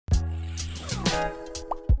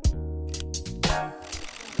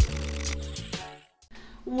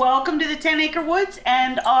Welcome to the 10 Acre Woods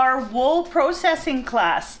and our wool processing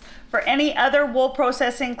class. For any other wool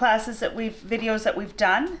processing classes videos that we've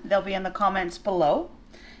done, they'll be in the comments below.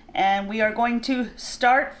 And we are going to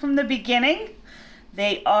start from the beginning.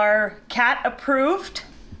 They are cat approved,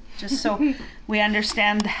 just so we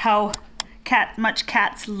understand how much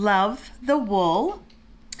cats love the wool.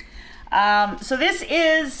 So this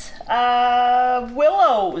is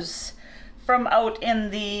Willow's from out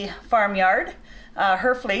in the farmyard,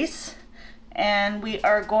 her fleece, and we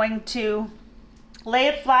are going to lay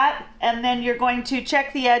it flat, and then you're going to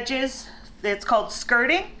check the edges. It's called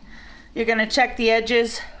skirting. You're going to check the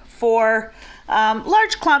edges for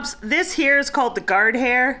large clumps. This here is called the guard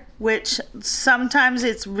hair, which sometimes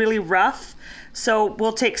it's really rough, so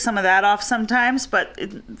we'll take some of that off sometimes, but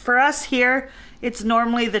for us here, it's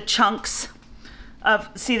normally the chunks of,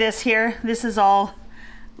 see this here? This is all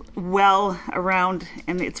well around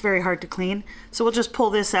and it's very hard to clean. So we'll just pull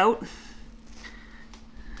this out.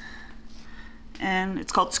 And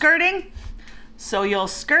it's called skirting. So you'll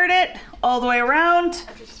skirt it all the way around.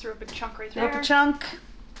 I just threw a big chunk right there. Throw up a chunk.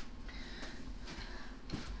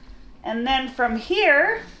 And then from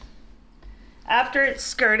here, after it's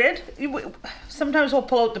skirted, sometimes we'll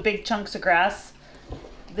pull out the big chunks of grass.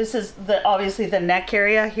 This is obviously the neck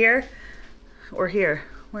area here, or here.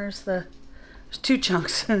 Where's there's two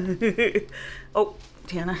chunks. Oh,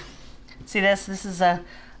 Tiana, see this? This is a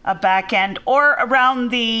back end, or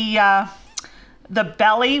around the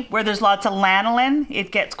belly where there's lots of lanolin.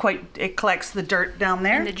 It collects the dirt down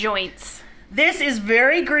there. And the joints. This is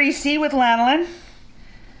very greasy with lanolin,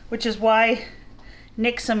 which is why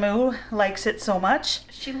Nixamoo likes it so much.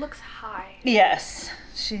 She looks high. Yes,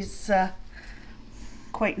 she's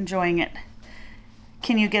quite enjoying it.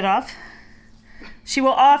 Can you get off? She will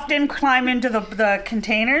often climb into the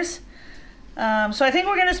containers. So I think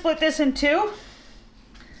we're going to split this in two.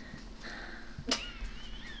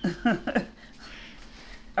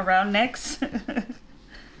 Around Nix.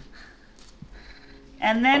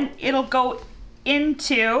 And then it'll go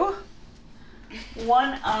into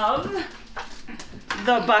one of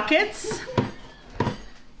the buckets.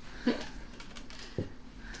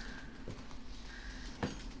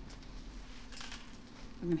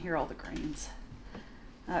 I can hear all the grains.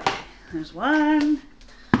 Okay, there's one.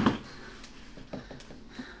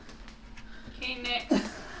 Okay, Nix.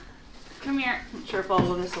 Come here. Not sure if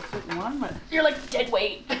all of this will fit in one, but you're like dead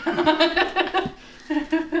weight.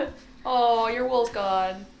 Oh, your wool's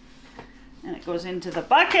gone. And it goes into the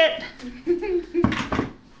bucket. The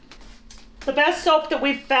best soap that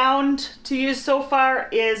we've found to use so far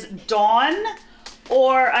is Dawn,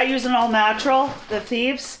 or I use an all natural, the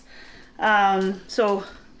Thieves. So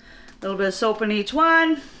a little bit of soap in each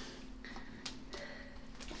one.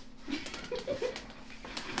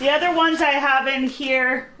 The other ones I have in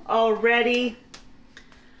here already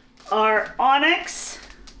are Onyx,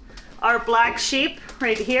 our Black Sheep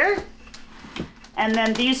right here. And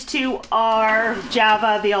then these two are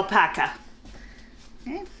Java, the Alpaca.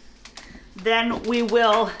 Okay. Then we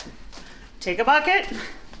will take a bucket,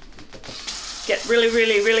 get really,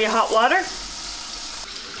 really, really hot water.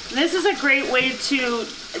 And this is a great way to,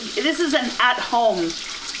 this is an at-home.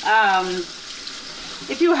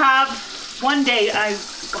 If you have, one day I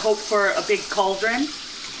hope for a big cauldron,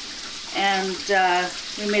 and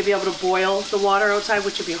we may be able to boil the water outside,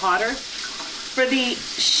 which would be hotter. For the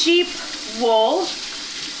sheep wool,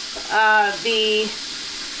 the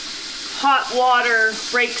hot water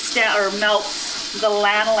breaks down or melts the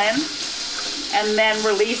lanolin and then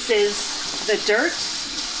releases the dirt.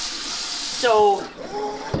 So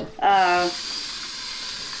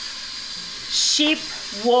sheep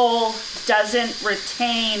wool doesn't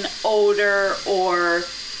retain odor or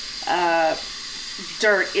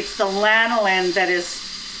dirt. It's the lanolin that is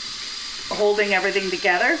holding everything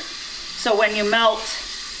together. So when you melt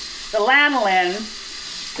the lanolin,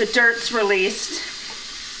 the dirt's released.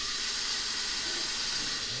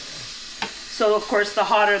 So of course, the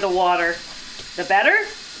hotter the water, the better.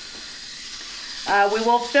 We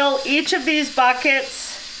will fill each of these buckets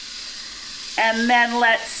and then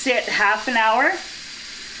let sit half an hour,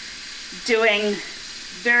 doing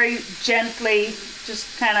very gently,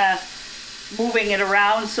 just kind of moving it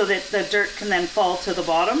around so that the dirt can then fall to the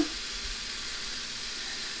bottom. It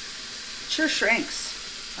sure shrinks.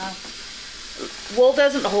 Wool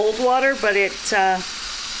doesn't hold water, but it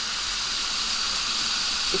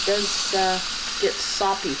does get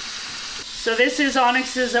soppy. So this is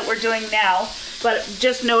Onyx's that we're doing now, but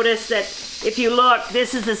just notice that if you look,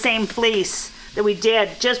 this is the same fleece that we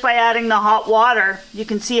did. Just by adding the hot water, you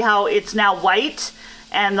can see how it's now white,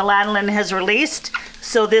 and the lanolin has released.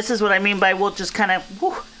 So this is what I mean by we'll just kind of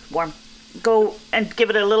warm, go and give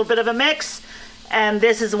it a little bit of a mix. And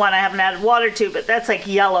this is the one I haven't added water to, but that's like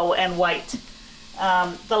yellow and white.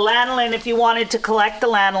 The lanolin, if you wanted to collect the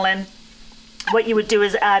lanolin, what you would do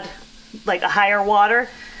is add like a higher water,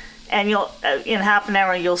 and you'll in half an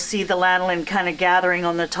hour you'll see the lanolin kind of gathering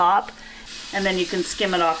on the top, and then you can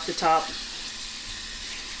skim it off the top.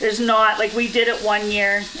 There's not, like we did it one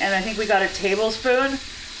year, and I think we got a tablespoon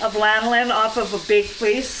of lanolin off of a big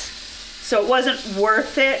fleece, so it wasn't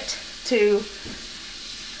worth it to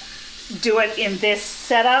do it in this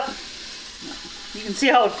setup. You can see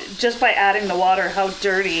how, just by adding the water, how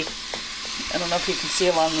dirty, I don't know if you can see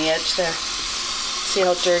along the edge there. See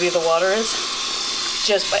how dirty the water is?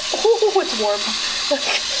 Just by, oh, it's warm.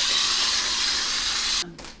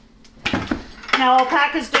 Now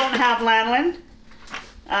alpacas don't have lanolin.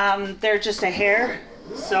 They're just a hair.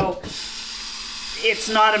 So it's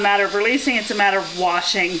not a matter of releasing, it's a matter of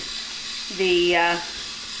washing the,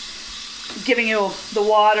 giving you the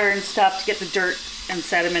water and stuff to get the dirt and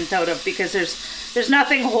sediment out of, because there's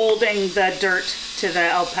nothing holding the dirt to the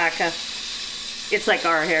alpaca. It's like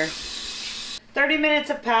our hair. 30 minutes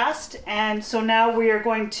have passed, and so now we are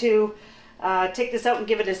going to take this out and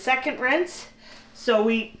give it a second rinse. So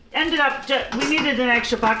we ended up, we needed an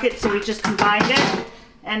extra bucket, so we just combined it.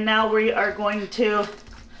 And now we are going to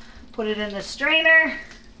put it in the strainer.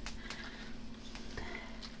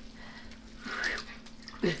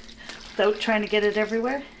 Without trying to get it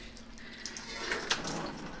everywhere.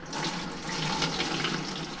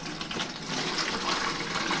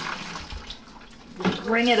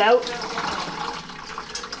 Wring it out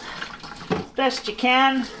best you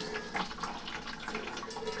can.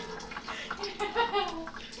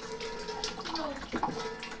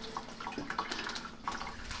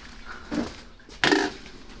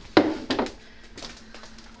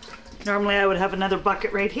 Normally I would have another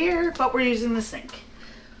bucket right here, but we're using the sink.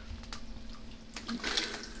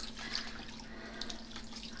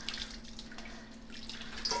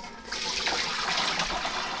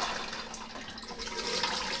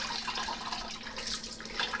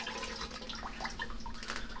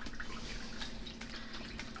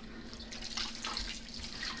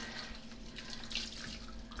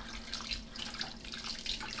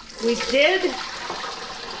 We did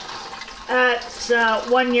at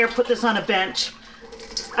 1 year put this on a bench.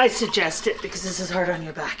 I suggest it because this is hard on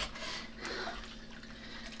your back.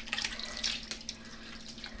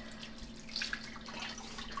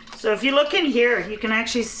 So if you look in here, you can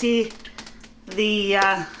actually see the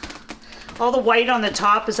all the white on the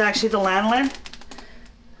top is actually the lanolin.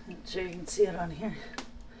 I'm sure you can see it on here.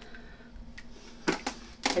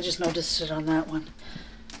 I just noticed it on that one.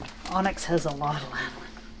 Onyx has a lot of lanolin.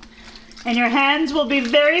 And your hands will be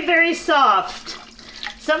very, very soft.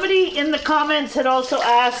 Somebody in the comments had also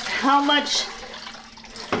asked how much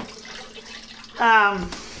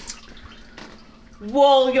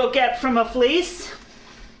wool you'll get from a fleece.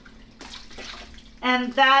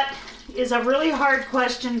 And that is a really hard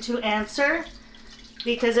question to answer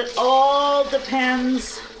because it all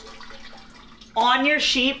depends on your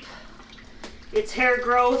sheep, its hair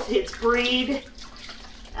growth, its breed,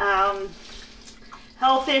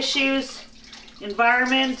 health issues,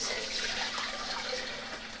 environment.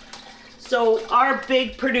 So our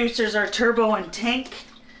big producers are Turbo and Tink.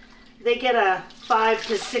 They get a 5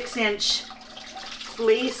 to 6 inch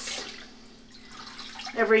fleece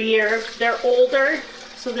every year. They're older,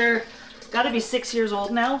 so they're got to be 6 years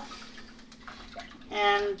old now.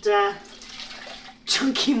 And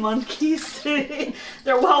chunky monkeys,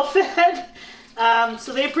 they're well fed.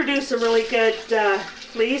 So they produce a really good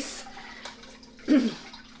fleece.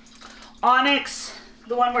 Onyx,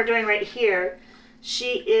 the one we're doing right here,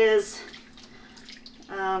 she is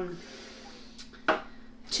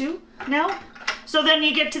 2 now. So then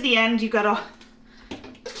you get to the end, you got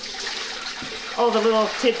all the little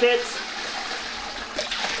tidbits.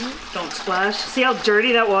 Don't splash. See how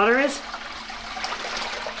dirty that water is?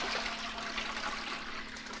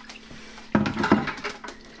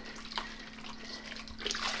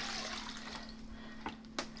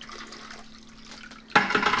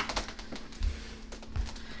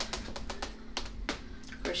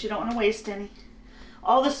 You don't want to waste any.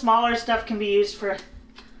 All the smaller stuff can be used for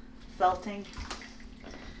felting.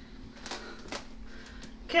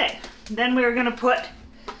 Okay, then we're going to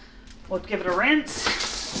we'll give it a rinse.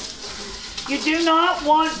 You do not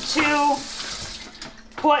want to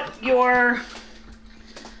put your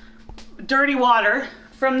dirty water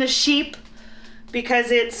from the sheep because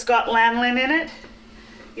it's got lanolin in it.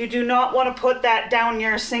 You do not want to put that down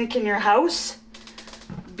your sink in your house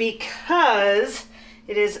because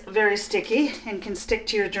it is very sticky and can stick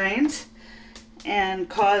to your drains and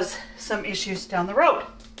cause some issues down the road.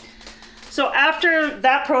 So after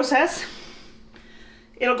that process,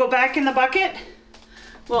 it'll go back in the bucket.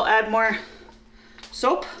 We'll add more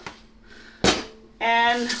soap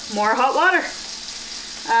and more hot water.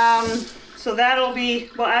 So that'll be,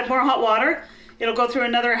 we'll add more hot water. It'll go through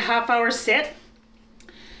another half-hour sit.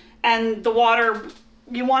 And the water,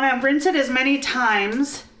 you want to rinse it as many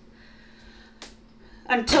times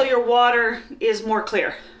until your water is more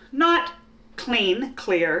clear. Not clean,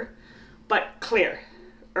 clear, but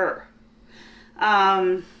clearer.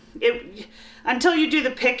 Until you do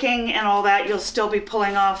the picking and all that, you'll still be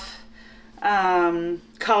pulling off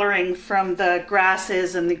coloring from the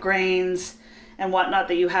grasses and the grains and whatnot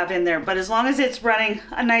that you have in there. But as long as it's running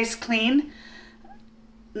a nice clean,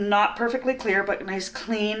 not perfectly clear, but nice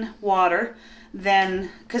clean water, then,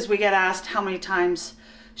 because we get asked how many times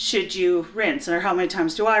should you rinse or how many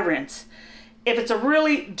times do I rinse. If it's a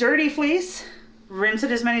really dirty fleece, rinse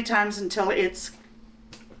it as many times until it's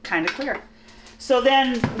kind of clear. So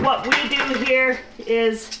then what we do here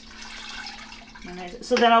is,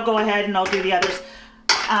 so then I'll go ahead and I'll do the others.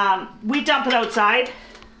 We dump it outside,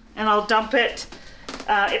 and I'll dump it,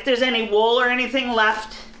 if there's any wool or anything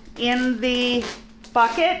left in the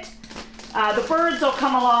bucket, the birds will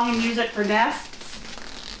come along and use it for nests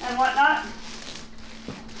and whatnot.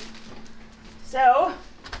 So,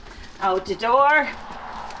 out the door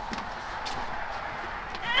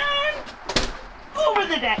and over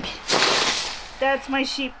the deck. That's my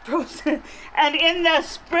sheep process. And in the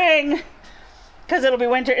spring, because it'll be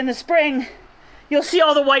winter, in the spring, you'll see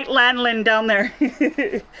all the white lanolin down there.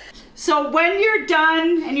 So when you're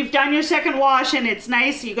done and you've done your second wash and it's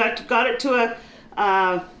nice, you got it to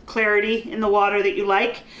a clarity in the water that you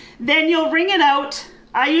like, then you'll wring it out.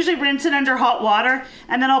 I usually rinse it under hot water,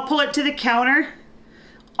 and then I'll pull it to the counter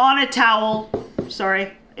on a towel.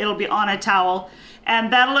 Sorry, it'll be on a towel,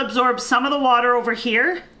 and that'll absorb some of the water over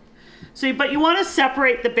here. So, but you want to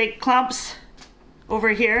separate the big clumps over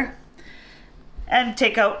here and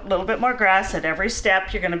take out a little bit more grass at every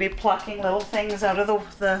step. You're going to be plucking little things out of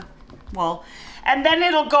the wall, and then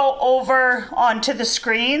it'll go over onto the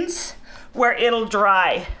screens where it'll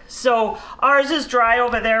dry. So ours is dry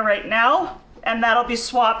over there right now, and that'll be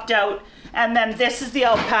swapped out, and then this is the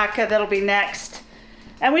alpaca that'll be next.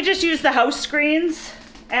 And we just use the house screens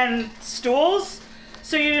and stools,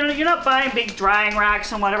 so you're not buying big drying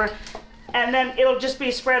racks and whatever. And then it'll just be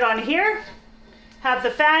spread on here. Have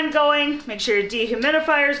the fan going, make sure your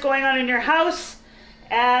dehumidifier is going on in your house,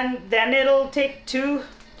 and then it'll take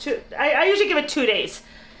I usually give it 2 days.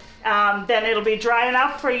 Then it'll be dry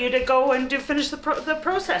enough for you to go and finish the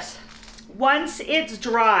process. Once it's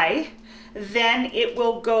dry, then it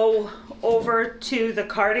will go over to the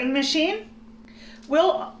carding machine.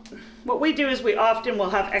 What we do is we often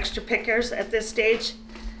will have extra pickers at this stage,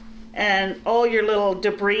 and all your little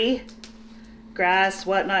debris, grass,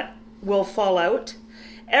 whatnot, will fall out.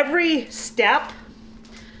 Every step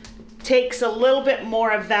takes a little bit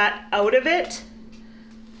more of that out of it.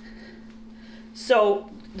 So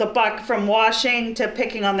the buck from washing to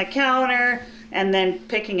picking on the counter and then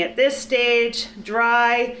picking at this stage,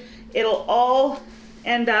 dry, it'll all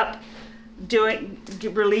end up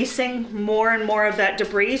releasing more and more of that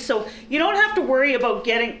debris. So you don't have to worry about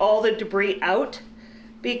getting all the debris out,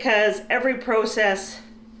 because every process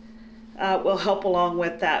will help along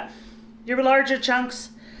with that. Your larger chunks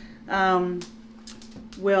and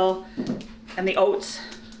the oats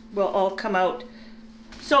will all come out.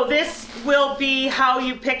 So this will be how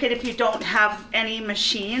you pick it if you don't have any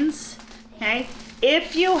machines, okay?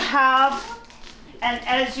 If you have, and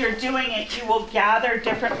as you're doing it, you will gather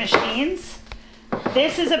different machines.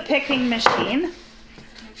 This is a picking machine.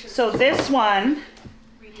 So this one,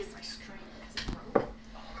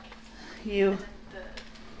 you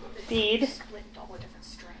feed.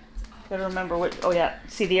 Gotta remember what, oh yeah,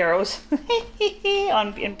 see the arrows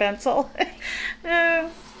in pencil.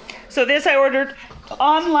 So this I ordered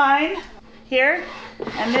online here,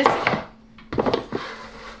 and this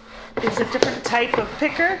is a different type of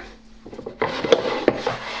picker.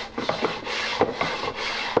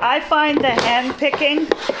 I find the hand picking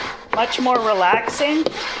much more relaxing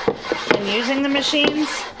than using the machines,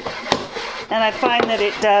 and I find that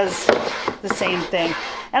it does the same thing.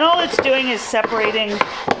 And all it's doing is separating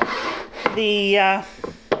the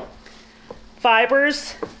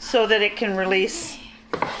fibers so that it can release.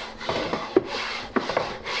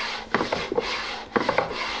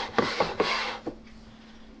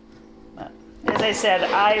 As I said,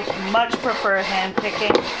 I much prefer hand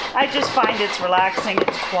picking. I just find it's relaxing,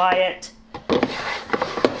 it's quiet.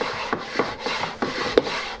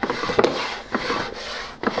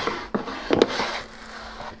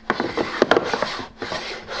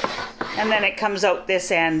 and then it comes out this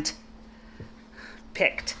end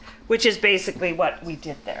picked, which is basically what we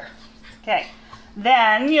did there. Okay,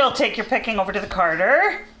 then you'll take your picking over to the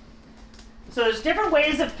carder. So there's different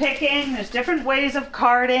ways of picking, there's different ways of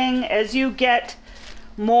carding as you get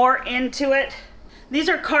more into it. These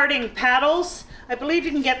are carding paddles. I believe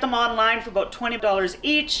you can get them online for about $20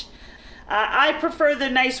 each. I prefer the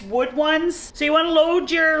nice wood ones. So you want to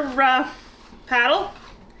load your paddle.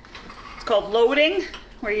 It's called loading,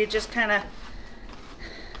 where you just kind of,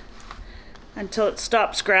 until it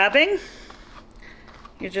stops grabbing.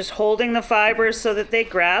 You're just holding the fibers so that they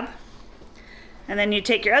grab. And then you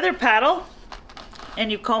take your other paddle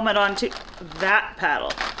and you comb it onto that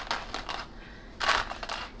paddle.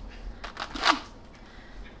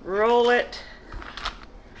 Roll it.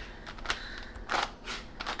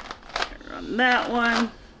 Run that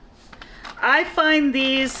one. I find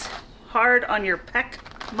these hard on your pec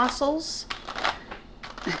muscles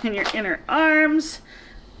and your inner arms.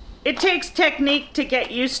 It takes technique to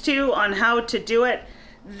get used to on how to do it.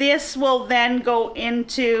 This will then go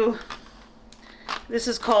into, this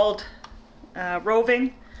is called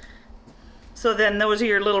roving. So then those are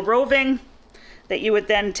your little roving that you would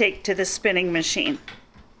then take to the spinning machine.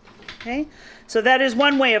 Okay, so that is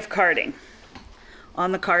one way of carding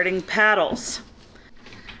on the carding paddles.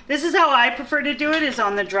 This is how I prefer to do it, is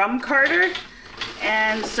on the drum carder.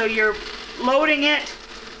 And so you're loading it,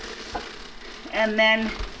 and then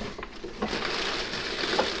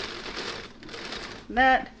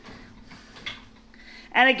that.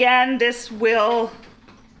 And again, this will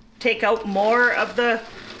take out more of the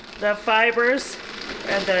fibers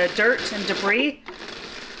and the dirt and debris.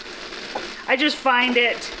 I just find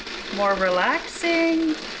it more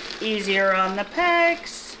relaxing, easier on the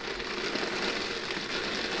pecs.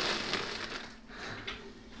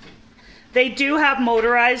 They do have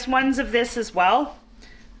motorized ones of this as well.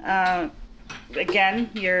 Again,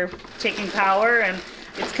 you're taking power, and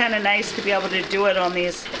it's kind of nice to be able to do it on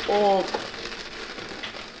these old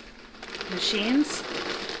machines.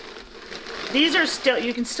 These are still,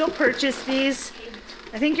 you can still purchase these.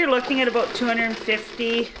 I think you're looking at about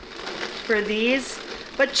 $250 for these.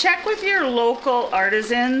 But check with your local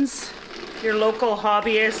artisans, your local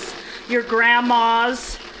hobbyists, your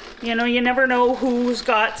grandmas. You know, you never know who's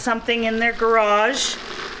got something in their garage.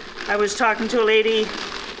 I was talking to a lady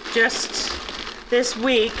just this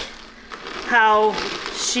week how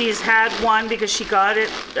she's had one because she got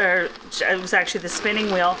it, or it was actually the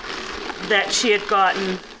spinning wheel that she had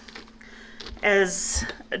gotten as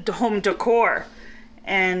home decor.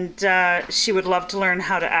 And she would love to learn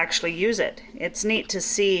how to actually use it. It's neat to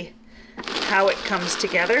see how it comes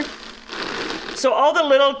together. So all the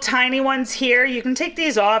little tiny ones here, you can take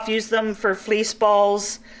these off, use them for fleece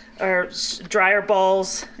balls or dryer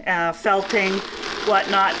balls, felting,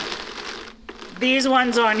 whatnot. These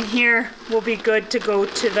ones on here will be good to go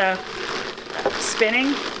to the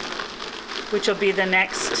spinning, which will be the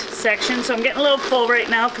next section. So I'm getting a little full right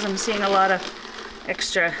now because I'm seeing a lot of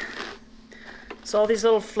extra. So all these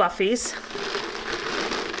little fluffies.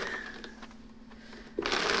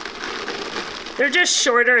 They're just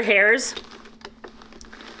shorter hairs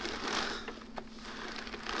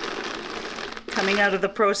coming out of the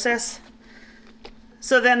process.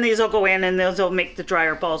 So then these will go in and those will make the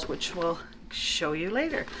dryer balls, which we'll show you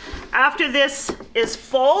later. After this is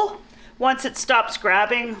full, once it stops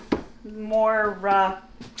grabbing more,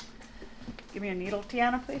 give me a needle,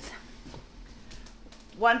 Tiana, please.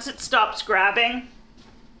 Once it stops grabbing,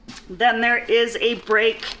 then there is a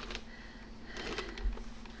break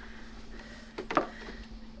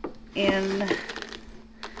in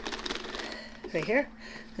right here.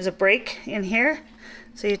 There's a break in here.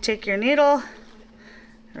 So you take your needle,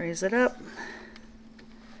 raise it up.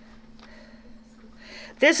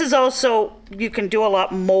 This is also, you can do a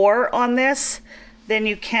lot more on this than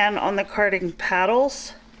you can on the carding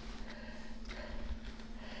paddles.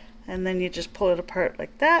 And then you just pull it apart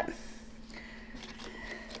like that.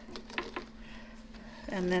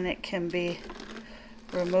 And then it can be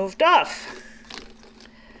removed off.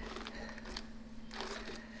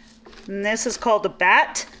 And this is called a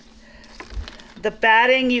bat. The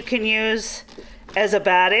batting you can use as a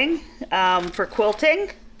batting for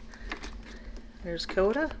quilting. There's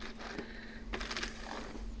Coda,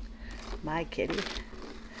 my kitty.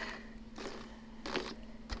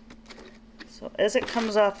 So as it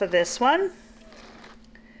comes off of this one,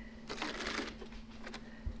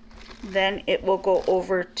 then it will go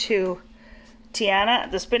over to Tiana,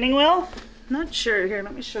 the spinning wheel. Not sure, here,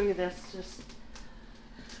 let me show you this. Just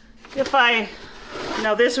if I,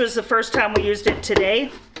 now this was the first time we used it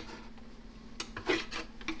today.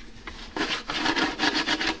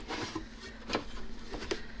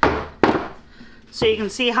 you can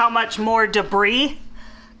see how much more debris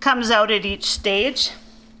comes out at each stage.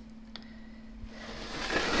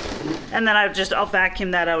 And then I'll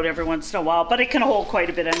vacuum that out every once in a while, but it can hold quite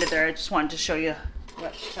a bit under there. I just wanted to show you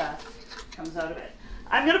what comes out of it.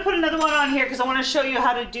 I'm gonna put another one on here because I want to show you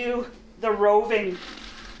how to do the roving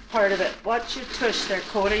part of it. Watch your tush there,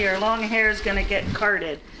 Coda. Your long hair is gonna get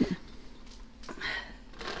carded.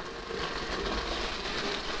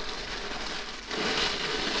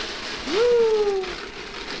 Woo!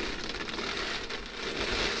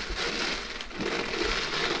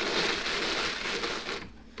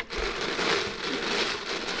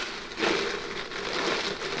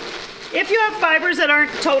 If you have fibers that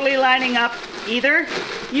aren't totally lining up either,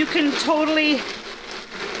 you can totally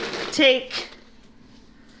take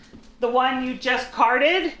the one you just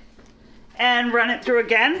carded and run it through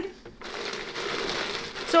again.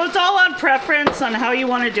 So it's all on preference on how you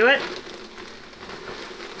want to do it.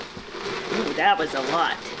 Ooh, that was a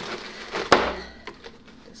lot.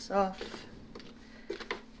 This off.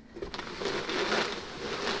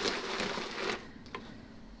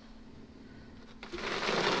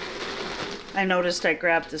 I noticed I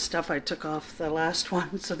grabbed the stuff I took off the last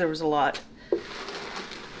one, so there was a lot.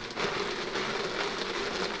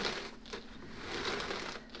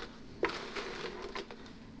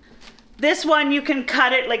 This one you can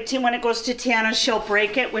cut it, like when it goes to Tiana, she'll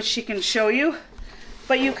break it, which she can show you.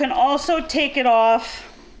 But you can also take it off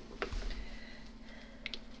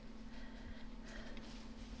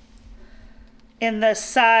in the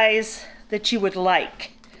size that you would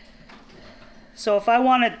like. So if I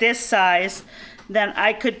wanted this size, then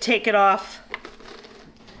I could take it off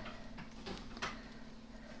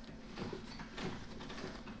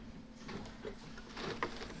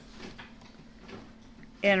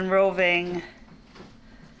in roving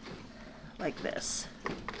like this.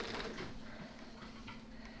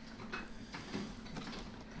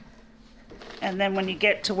 And then when you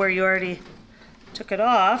get to where you already took it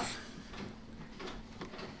off,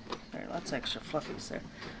 sorry, lots of extra fluffies there.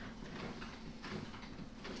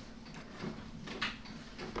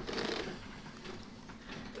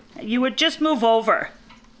 You would just move over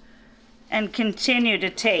and continue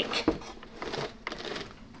to take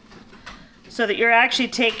so that you're actually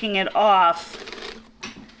taking it off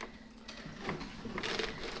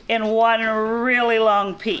in one really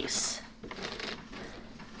long piece.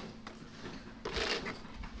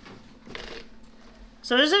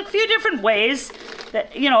 So there's a few different ways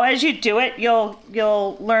that, you know, as you do it,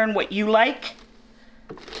 you'll learn what you like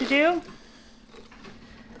to do.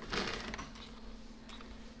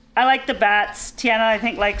 I like the bats. Tiana, I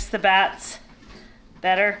think, likes the bats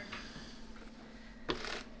better.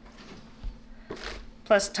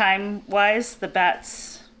 Plus, time-wise, the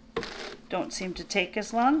bats don't seem to take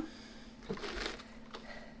as long.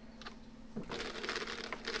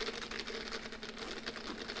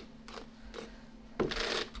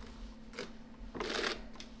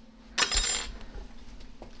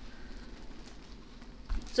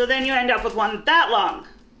 So then you end up with one that long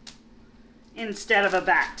instead of a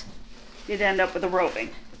bat. You'd end up with a roving.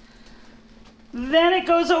 Then it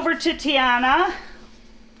goes over to Tiana.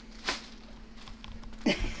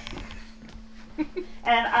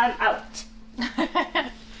 And I'm out.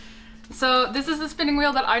 So this is the spinning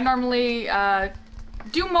wheel that I normally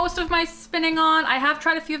do most of my spinning on. I have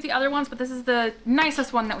tried a few of the other ones, but this is the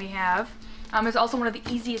nicest one that we have. It's also one of the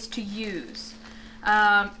easiest to use.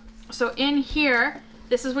 So in here,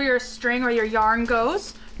 this is where your string or your yarn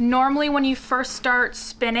goes. Normally when you first start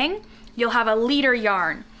spinning, you'll have a leader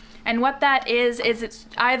yarn. And what that is it's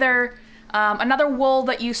either another wool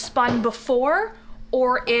that you spun before,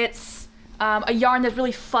 or it's a yarn that's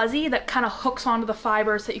really fuzzy that kind of hooks onto the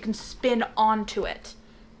fiber so that you can spin onto it.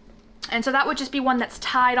 And so that would just be one that's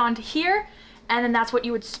tied onto here, and then that's what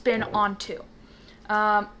you would spin onto.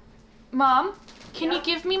 Mom, can you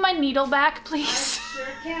give me my needle back, please? I sure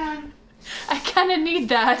can. I kind of need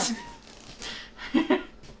that.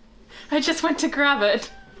 I just went to grab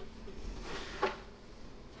it.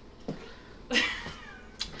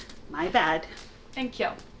 My bad. Thank you.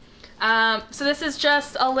 So this is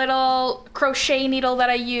just a little crochet needle that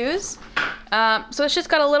I use. So it's just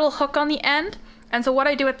got a little hook on the end. And so what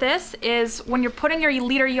I do with this is when you're putting your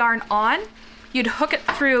leader yarn on, you'd hook it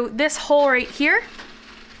through this hole right here.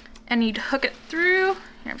 And you'd hook it through.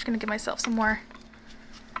 Here, I'm just gonna give myself some more.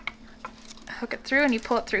 Hook it through and you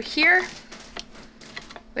pull it through here.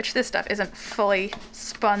 Which this stuff isn't fully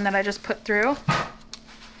spun that I just put through.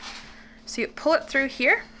 So you pull it through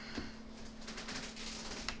here.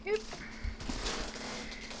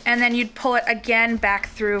 And then you'd pull it again back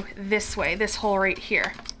through this way, this hole right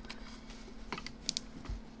here.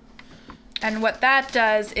 And what that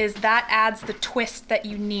does is that adds the twist that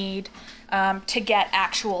you need to get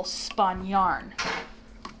actual spun yarn.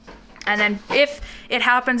 And then if it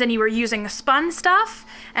happens and you were using the spun stuff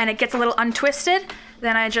and it gets a little untwisted,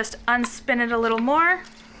 then I just unspin it a little more.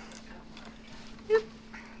 Oop.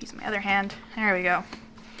 Use my other hand. There we go.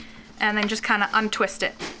 And then just kind of untwist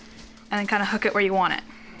it. And then kind of hook it where you want it.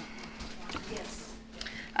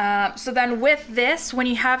 So then with this, when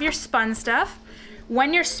you have your spun stuff,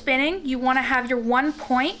 when you're spinning, you want to have your one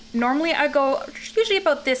point. Normally I go usually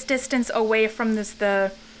about this distance away from this,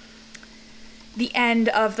 the end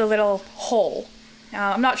of the little hole.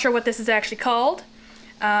 I'm not sure what this is actually called.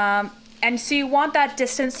 And so you want that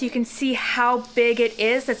distance so you can see how big it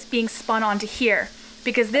is that's being spun onto here.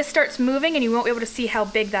 Because this starts moving and you won't be able to see how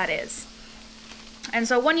big that is. And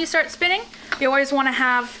so when you start spinning, you always want to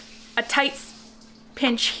have a tight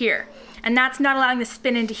pinch here. And that's not allowing the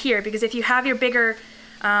spin into here, because if you have your bigger,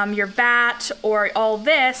 your bat or all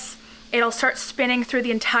this, it'll start spinning through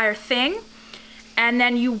the entire thing. And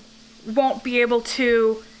then you won't be able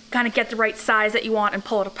to kind of get the right size that you want and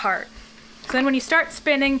pull it apart. So then when you start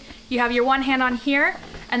spinning, you have your one hand on here,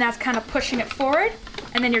 and that's kind of pushing it forward,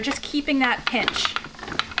 and then you're just keeping that pinch.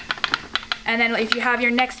 And then if you have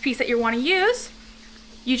your next piece that you want to use,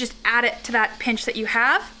 you just add it to that pinch that you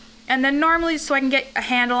have. And then normally, so I can get a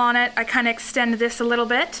handle on it, I kind of extend this a little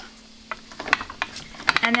bit.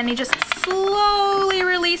 And then you just slowly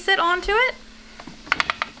release it onto it.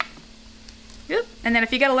 Oop. And then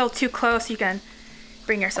if you get a little too close, you can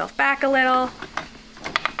bring yourself back a little.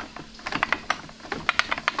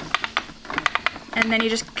 And then you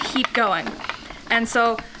just keep going. And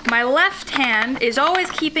so my left hand is always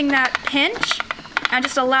keeping that pinch and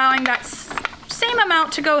just allowing that same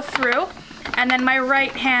amount to go through. And then my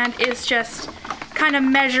right hand is just kind of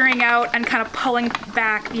measuring out and kind of pulling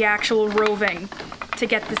back the actual roving to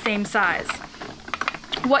get the same size.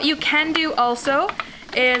 What you can do also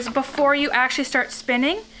is before you actually start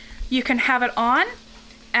spinning, you can have it on,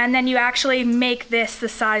 and then you actually make this the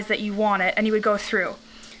size that you want it, and you would go through.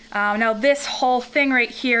 Now this whole thing right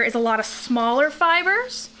here is a lot of smaller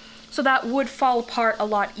fibers, so that would fall apart a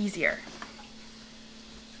lot easier.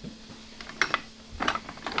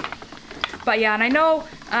 But yeah, and I know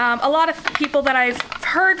a lot of people that I've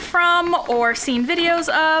heard from or seen videos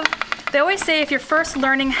of, they always say if you're first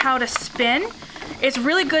learning how to spin, it's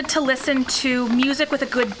really good to listen to music with a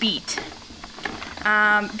good beat.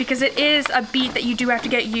 Because it is a beat that you do have to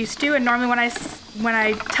get used to, and normally when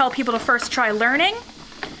I tell people to first try learning,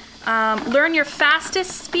 learn your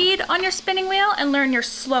fastest speed on your spinning wheel and learn your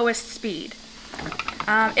slowest speed.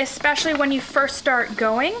 Especially when you first start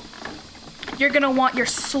going, you're gonna want your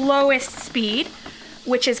slowest speed,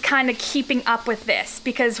 which is kind of keeping up with this,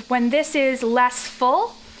 because when this is less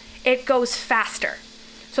full, it goes faster.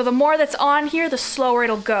 So the more that's on here, the slower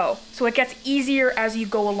it'll go. So it gets easier as you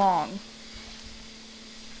go along.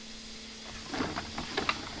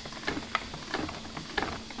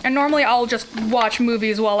 And normally I'll just watch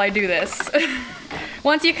movies while I do this.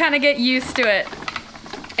 Once you kind of get used to it,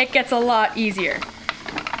 it gets a lot easier.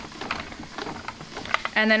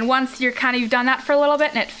 And then once you've done that for a little bit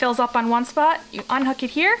and it fills up on one spot, you unhook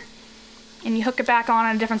it here and you hook it back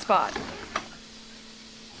on a different spot.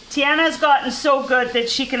 Tiana's gotten so good that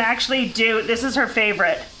she can actually do, this is her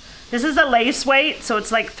favorite. This is a lace weight, so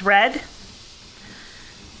it's like thread.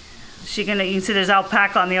 You can see there's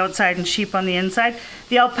alpaca on the outside and sheep on the inside.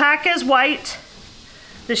 The alpaca is white.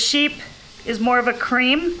 The sheep is more of a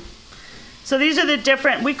cream. So these are the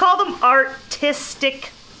different, we call them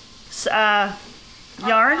artistic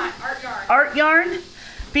yarn. Art yarn,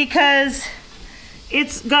 because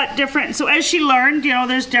it's got different, so as she learned, you know,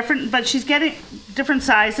 there's different, but she's getting different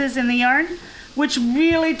sizes in the yarn, which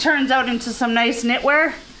really turns out into some nice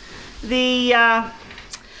knitwear.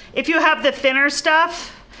 If you have the thinner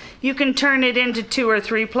stuff, you can turn it into 2 or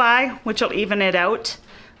 3 ply, which will even it out.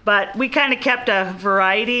 But we kind of kept a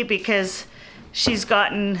variety because she's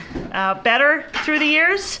gotten better through the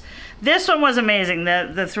years. This one was amazing.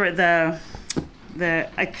 Like,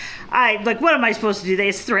 what am I supposed to do?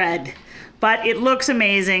 It's thread, but it looks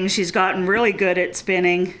amazing. She's gotten really good at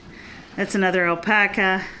spinning. That's another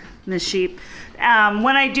alpaca and the sheep.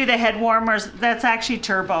 When I do the head warmers, that's actually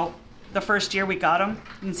turbo. The first year we got them.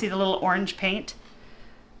 You can see the little orange paint.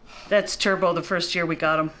 That's turbo the first year we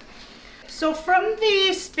got them. So from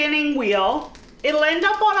the spinning wheel, it'll end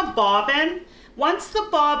up on a bobbin. Once the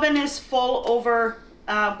bobbin is full over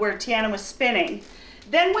where Tiana was spinning,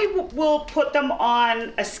 then we will put them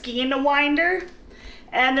on a skein winder.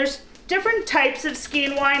 And there's different types of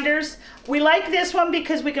skein winders. We like this one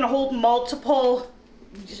because we can hold multiple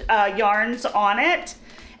yarns on it.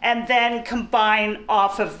 and then combine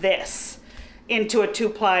off of this into a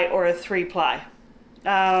 2-ply or a 3-ply.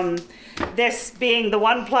 This being the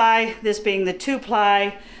 1-ply, this being the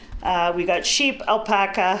 2-ply. We got sheep,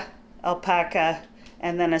 alpaca,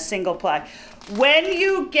 and then a single ply. When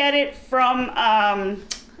you get it from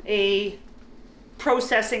a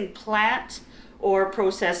processing plant or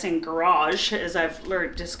processing garage, as I've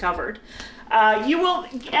discovered, you will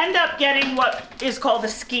end up getting what is called a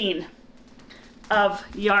skein of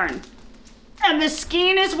yarn. And the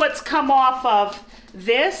skein is what's come off of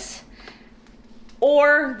this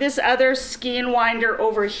or this other skein winder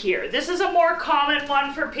over here. This is a more common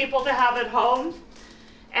one for people to have at home.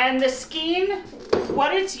 And the skein,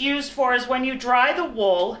 what it's used for is when you dry the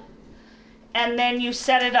wool and then you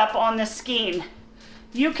set it up on the skein,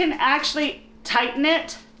 you can actually tighten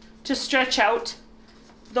it to stretch out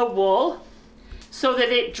the wool so that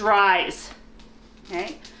it dries,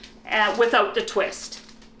 okay, without the twist.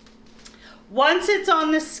 Once it's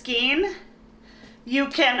on the skein, you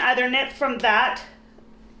can either knit from that,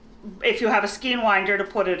 if you have a skein winder to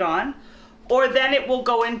put it on, or then it will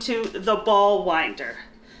go into the ball winder.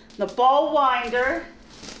 The ball winder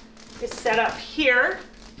is set up here.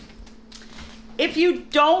 If you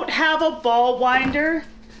don't have a ball winder,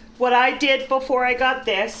 what I did before I got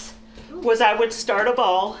this was I would start a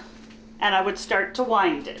ball and I would start to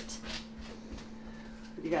wind it.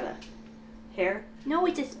 You got a hair? No,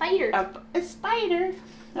 it's a spider. A spider.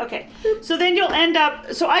 Okay, so then you'll end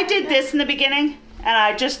up, so I did this in the beginning and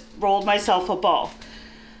I just rolled myself a ball.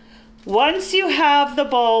 Once you have the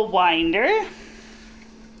ball winder,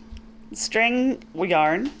 string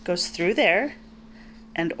yarn goes through there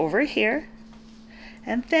and over here,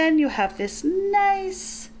 and then you have this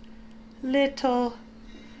nice little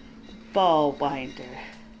ball winder.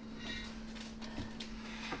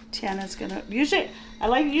 Tiana's gonna usually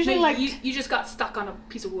you just got stuck on a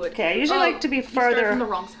piece of wood. Okay, I usually like to be further from the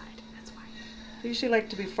wrong side. That's why. I usually like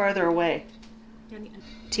to be farther away. Yeah,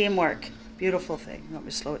 Teamwork, beautiful thing. You want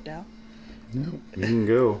me to slow it down? No, you can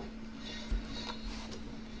go.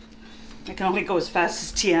 I can only go as fast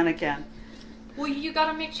as Tiana can. Well, you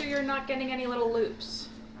gotta make sure you're not getting any little loops.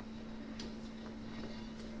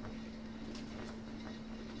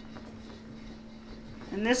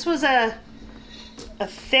 And this was a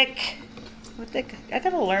thick, I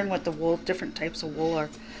gotta learn what the wool, different types of wool are.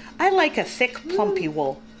 I like a thick, plumpy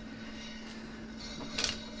wool.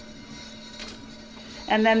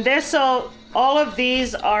 And then this, all of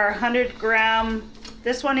these are 100 gram.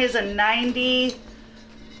 This one is a 90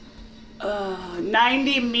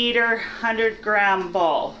 meter, 100 gram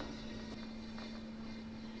ball.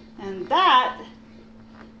 And that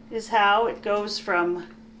is how it goes from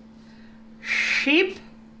sheep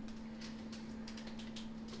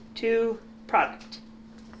to product.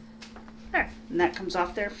 There, and that comes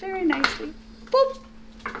off there very nicely. Boop.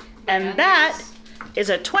 And that is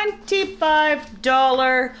a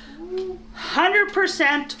 $25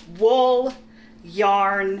 100% wool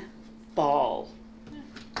yarn ball.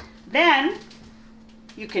 Then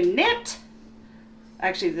you can knit.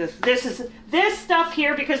 Actually, this stuff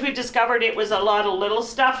here, because we discovered it was a lot of little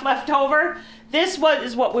stuff left over. This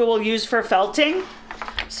is what we will use for felting.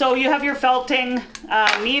 So you have your felting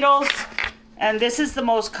needles, and this is the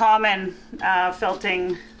most common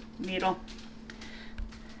felting needle.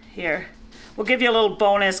 Here, we'll give you a little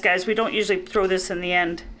bonus, guys. We don't usually throw this in the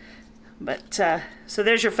end, but so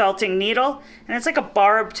there's your felting needle, and it's like a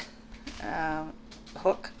barbed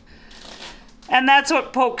hook, and that's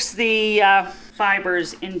what pokes the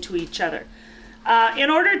fibers into each other. In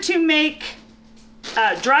order to make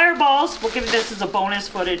dryer balls, we'll give you this as a bonus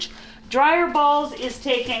footage. Dryer balls is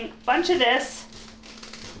taking a bunch of this,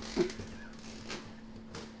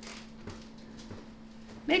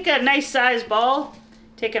 make a nice size ball,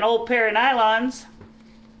 take an old pair of nylons,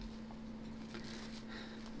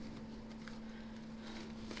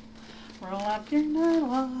 roll up your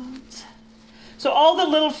nylons. So all the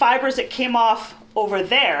little fibers that came off over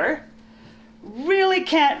there really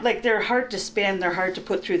can't, like, they're hard to spin, they're hard to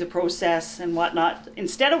put through the process and whatnot.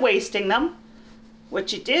 Instead of wasting them,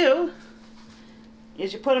 what you do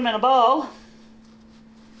is you put them in a ball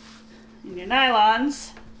in your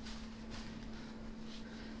nylons,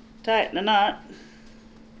 tie it in a knot,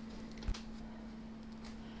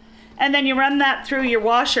 and then you run that through your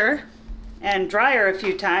washer and dryer a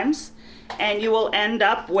few times, and you will end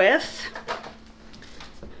up with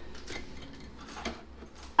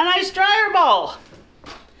a nice dryer ball.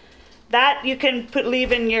 That you can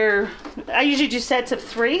leave in your, I usually do sets of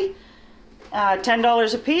 3,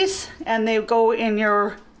 $10 a piece, and they go in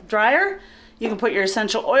your dryer. You can put your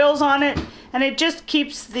essential oils on it, And it just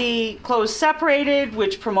keeps the clothes separated,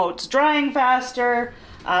 which promotes drying faster,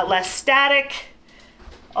 less static,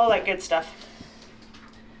 all that good stuff.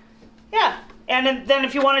 Yeah, and then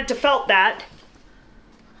if you wanted to felt that,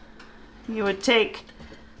 you would take,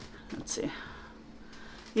 let's see,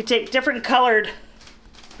 you take different colored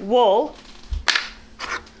wool.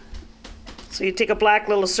 So you take a black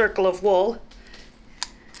little circle of wool,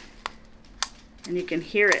 and you can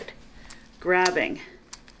hear it grabbing.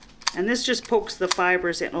 And this just pokes the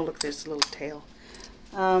fibers in. Oh, look, there's a little tail.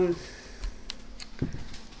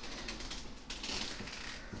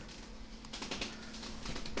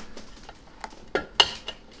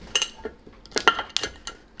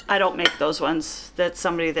 I don't make those ones. That's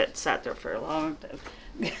somebody that sat there for a long time.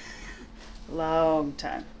 Long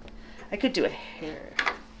time. I could do a hair.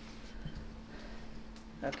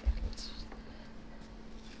 Okay.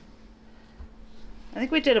 I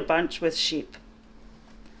think we did a bunch with sheep.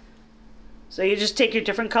 So you just take your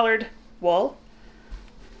different colored wool.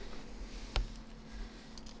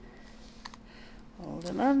 Hold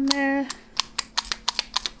it on there.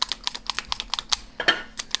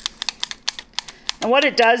 And what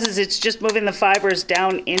it does is it's just moving the fibers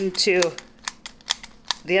down into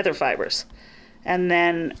the other fibers. And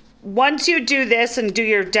then once you do this and do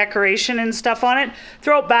your decoration and stuff on it,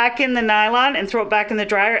 throw it back in the nylon and throw it back in the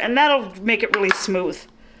dryer, and that'll make it really smooth.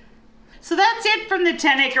 So that's it from the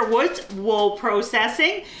 10 Acre Woods wool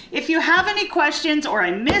processing. If you have any questions or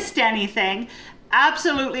I missed anything,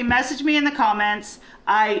 absolutely message me in the comments.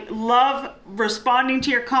 I love responding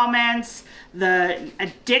to your comments. People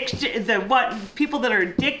that are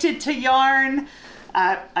addicted to yarn.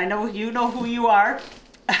 I know you know who you are.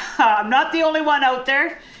 I'm not the only one out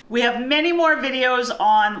there. We have many more videos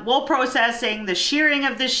on wool processing, the shearing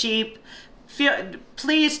of the sheep.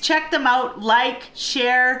 Please check them out, like,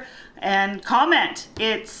 share, and comment.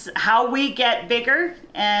 It's how we get bigger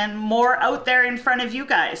and more out there in front of you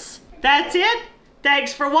guys. That's it.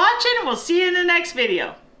 Thanks for watching. We'll see you in the next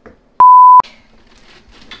video.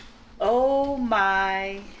 Oh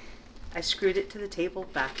my. I screwed it to the table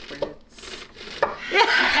backwards.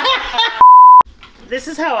 This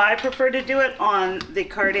is how I prefer to do it on the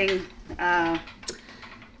carding.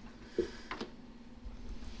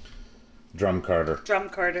 Drum carder. Drum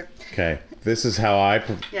carder. Okay. This is how I...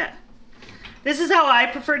 Yeah. This is how I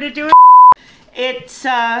prefer to do it. It's,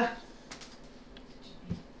 I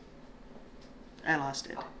lost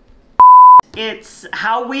it. It's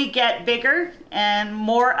how we get bigger and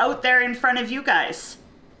more out there in front of you guys.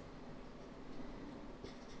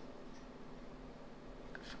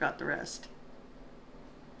 I forgot the rest.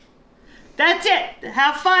 That's it.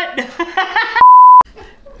 Have fun.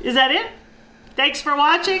 Is that it? Thanks for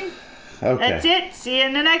watching. Okay. That's it. See you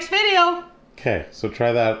in the next video. Okay, so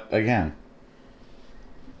try that again.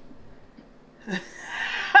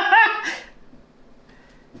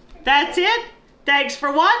 That's it. Thanks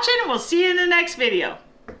for watching. We'll see you in the next video.